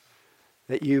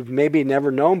that you've maybe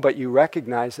never known, but you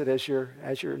recognize it as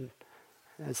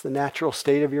the natural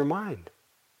state of your mind.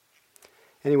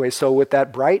 Anyway, so with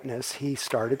that brightness, he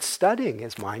started studying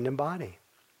his mind and body.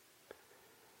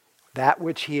 That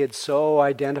which he had so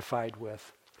identified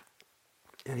with.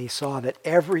 And he saw that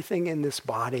everything in this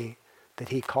body that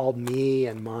he called me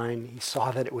and mine, he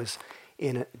saw that it was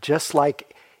just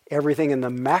like everything in the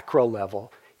macro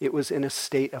level, it was in a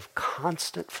state of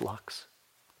constant flux.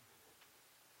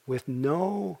 With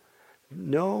nothing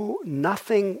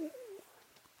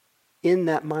in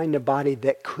that mind and body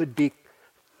that could be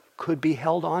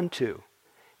held on to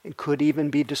and could even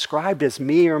be described as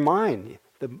me or mine.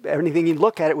 Anything you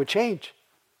look at, it would change.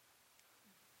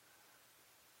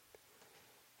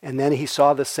 And then he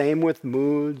saw the same with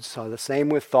moods, saw the same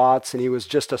with thoughts, and he was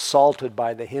just assaulted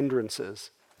by the hindrances,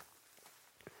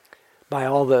 by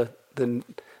all the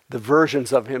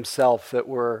versions of himself that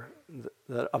were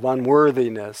of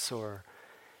unworthiness,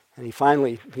 and he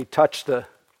finally touched the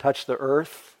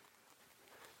earth.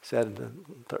 Said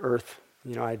the earth,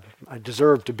 I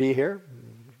deserved to be here,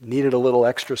 needed a little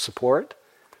extra support.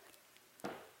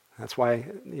 That's why,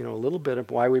 a little bit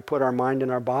of why we put our mind in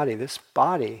our body. This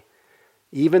body,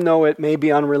 even though it may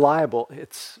be unreliable,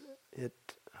 it's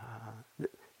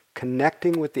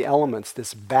connecting with the elements,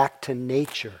 this back to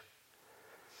nature,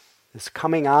 this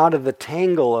coming out of the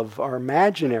tangle of our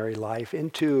imaginary life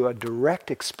into a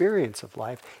direct experience of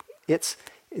life. It's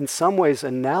in some ways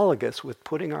analogous with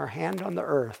putting our hand on the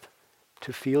earth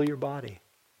to feel your body.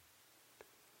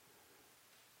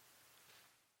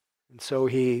 And so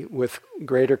he, with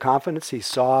greater confidence, he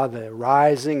saw the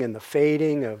rising and the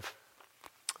fading of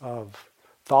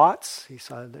thoughts. He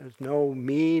saw there's no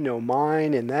me, no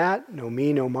mine in that, no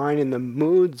me, no mine in the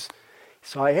moods. He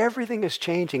saw everything is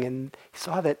changing, and he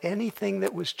saw that anything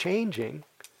that was changing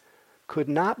could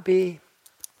not be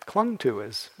clung to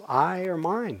as I or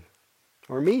mine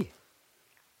or me.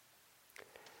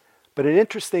 But an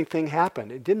interesting thing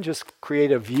happened. It didn't just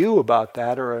create a view about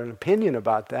that or an opinion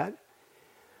about that.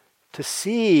 To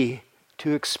see,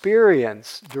 to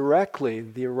experience directly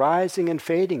the arising and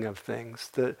fading of things,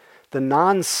 the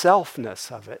non-selfness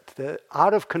of it, the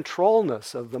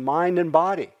out-of-controlness of the mind and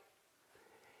body,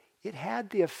 it had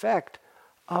the effect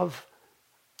of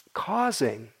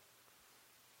causing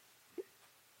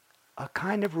a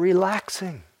kind of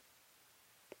relaxing,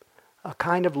 a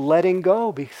kind of letting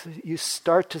go, because he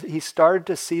started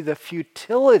to see the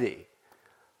futility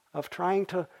of trying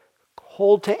to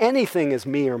hold to anything as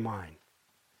me or mine.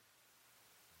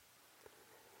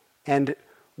 And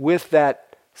with that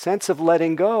sense of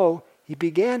letting go, he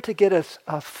began to get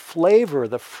a flavor,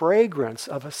 the fragrance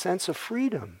of a sense of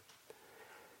freedom.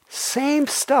 Same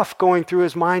stuff going through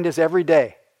his mind as every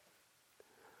day,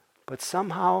 but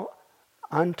somehow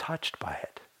untouched by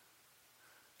it.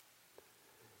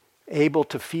 Able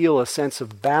to feel a sense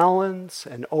of balance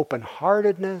and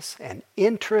open-heartedness and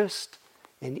interest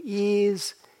and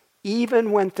ease,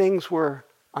 even when things were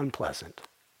unpleasant.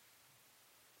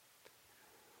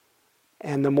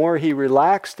 And the more he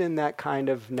relaxed in that kind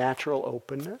of natural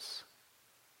openness,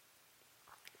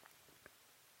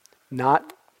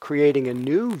 not creating a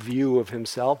new view of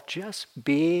himself, just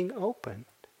being open,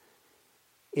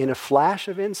 in a flash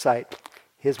of insight,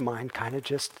 his mind kind of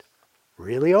just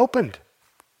really opened.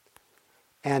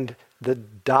 And the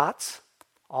dots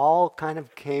all kind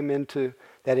of came into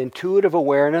that intuitive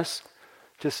awareness,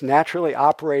 just naturally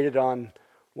operated on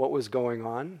what was going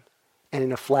on. And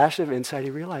in a flash of insight,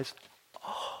 he realized,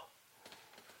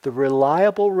 the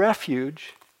reliable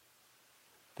refuge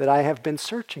that I have been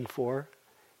searching for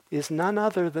is none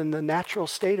other than the natural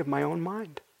state of my own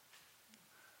mind.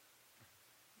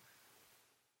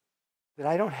 That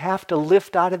I don't have to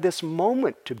lift out of this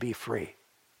moment to be free.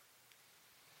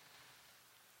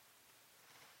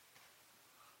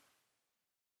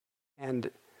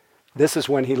 And this is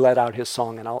when he let out his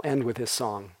song, and I'll end with his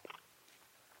song.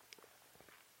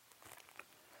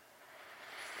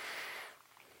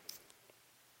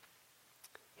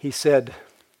 He said,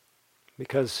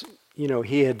 because,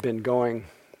 he had been going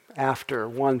after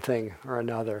one thing or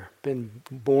another, been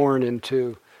born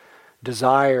into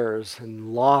desires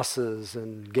and losses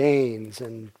and gains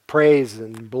and praise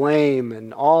and blame,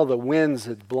 and all the winds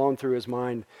had blown through his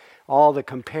mind, all the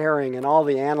comparing and all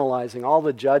the analyzing, all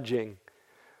the judging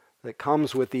that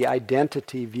comes with the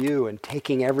identity view and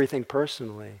taking everything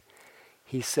personally.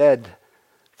 He said,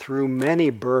 through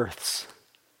many births,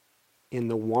 in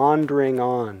the wandering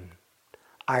on,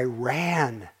 I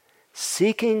ran,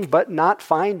 seeking but not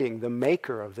finding the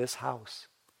maker of this house.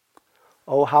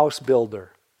 O house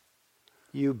builder,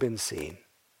 you've been seen.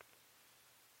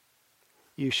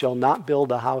 You shall not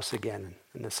build a house again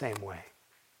in the same way.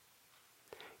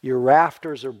 Your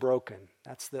rafters are broken.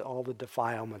 That's all the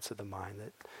defilements of the mind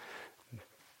that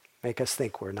make us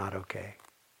think we're not okay.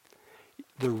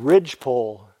 The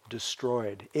ridgepole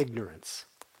destroyed, ignorance.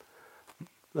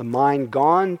 The mind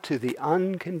gone to the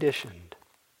unconditioned,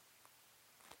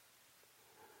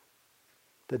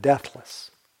 the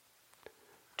deathless,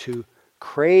 to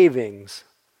cravings,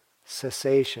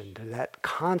 cessation, to that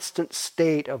constant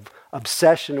state of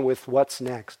obsession with what's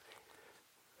next,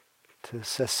 to the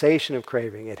cessation of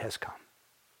craving, it has come.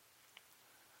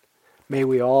 May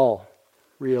we all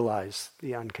realize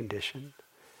the unconditioned.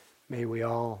 May we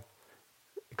all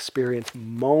experience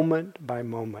moment by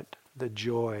moment the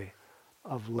joy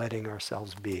of letting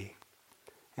ourselves be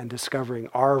and discovering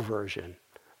our version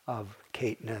of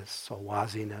Kate-ness,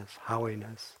 Sawazi-ness,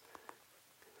 Howie-ness,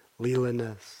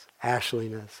 Leela-ness,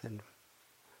 Ashley-ness, and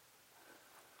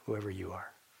whoever you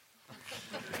are.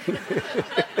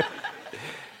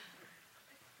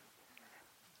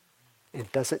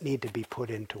 It doesn't need to be put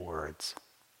into words.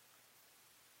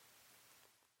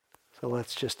 So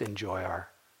let's just enjoy our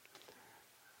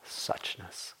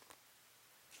suchness.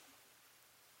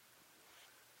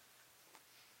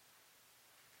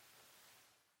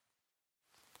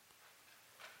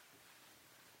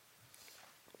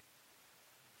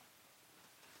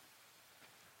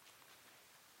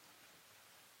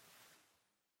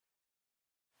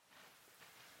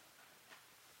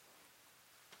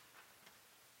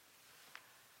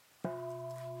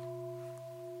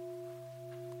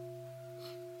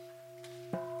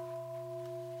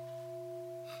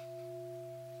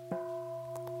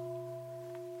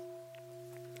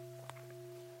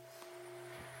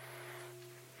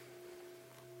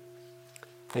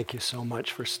 Thank you so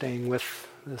much for staying with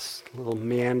this little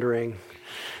meandering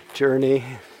journey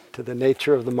to the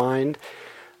nature of the mind.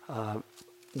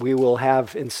 We will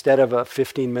have, instead of a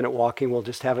 15-minute walking, we'll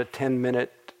just have a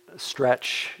 10-minute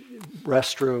stretch,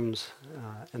 restrooms,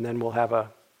 and then we'll have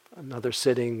another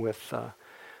sitting with a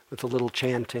little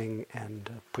chanting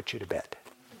and put you to bed.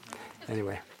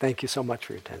 Anyway, thank you so much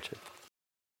for your attention.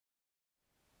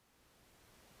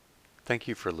 Thank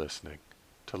you for listening.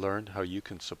 To learn how you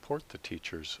can support the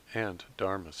teachers and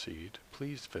Dharma Seed,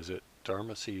 please visit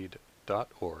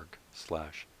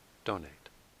dharmaseed.org/donate.